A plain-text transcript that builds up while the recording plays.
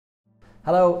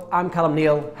Hello, I'm Callum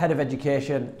Neal, Head of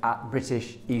Education at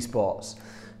British Esports.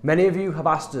 Many of you have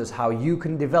asked us how you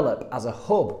can develop as a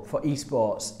hub for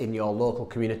esports in your local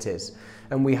communities,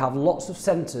 and we have lots of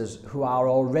centres who are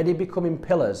already becoming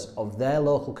pillars of their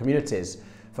local communities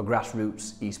for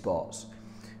grassroots esports.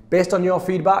 Based on your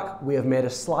feedback, we have made a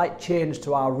slight change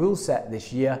to our rule set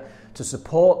this year to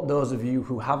support those of you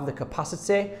who have the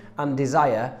capacity and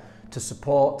desire to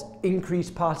support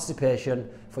increased participation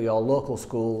for your local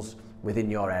schools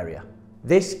within your area.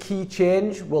 This key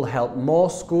change will help more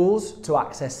schools to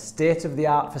access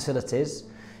state-of-the-art facilities.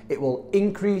 It will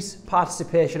increase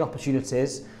participation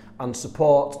opportunities and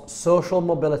support social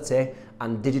mobility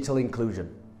and digital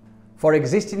inclusion. For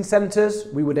existing centres,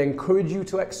 we would encourage you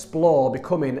to explore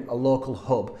becoming a local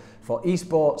hub for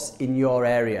esports in your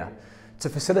area. To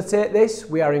facilitate this,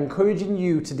 we are encouraging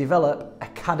you to develop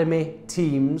academy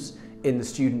teams in the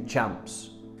student champs.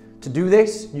 To do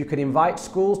this, you can invite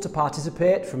schools to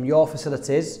participate from your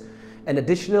facilities, an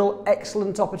additional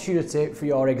excellent opportunity for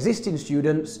your existing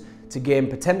students to gain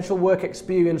potential work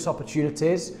experience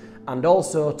opportunities and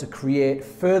also to create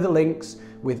further links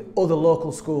with other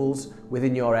local schools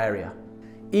within your area.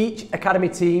 Each academy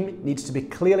team needs to be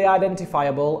clearly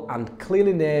identifiable and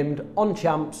clearly named on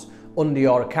champs under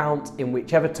your account in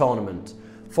whichever tournament.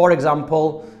 For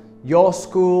example, your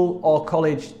school or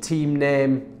college team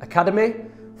name academy,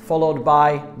 followed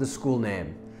by the school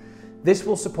name. This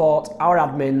will support our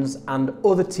admins and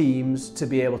other teams to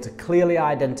be able to clearly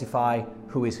identify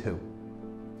who is who.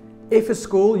 If a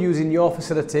school using your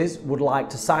facilities would like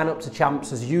to sign up to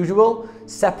champs as usual,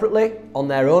 separately on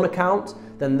their own account,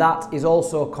 then that is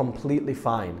also completely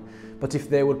fine. But if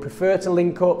they would prefer to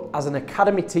link up as an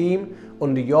academy team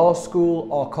under your school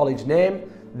or college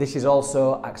name, this is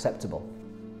also acceptable.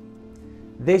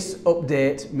 This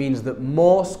update means that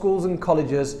more schools and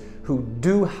colleges who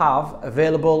do have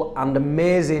available and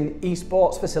amazing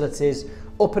esports facilities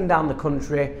up and down the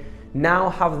country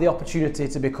now have the opportunity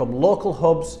to become local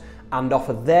hubs and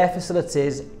offer their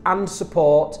facilities and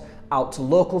support out to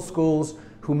local schools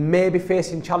who may be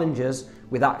facing challenges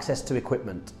with access to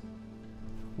equipment.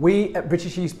 We at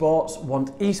British Esports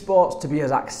want esports to be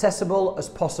as accessible as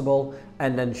possible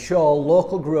and ensure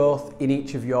local growth in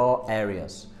each of your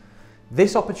areas.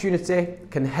 This opportunity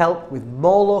can help with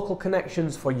more local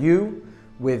connections for you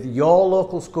with your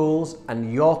local schools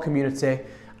and your community,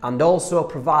 and also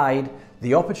provide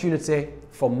the opportunity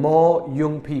for more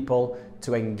young people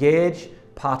to engage,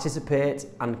 participate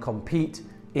and compete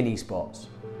in esports.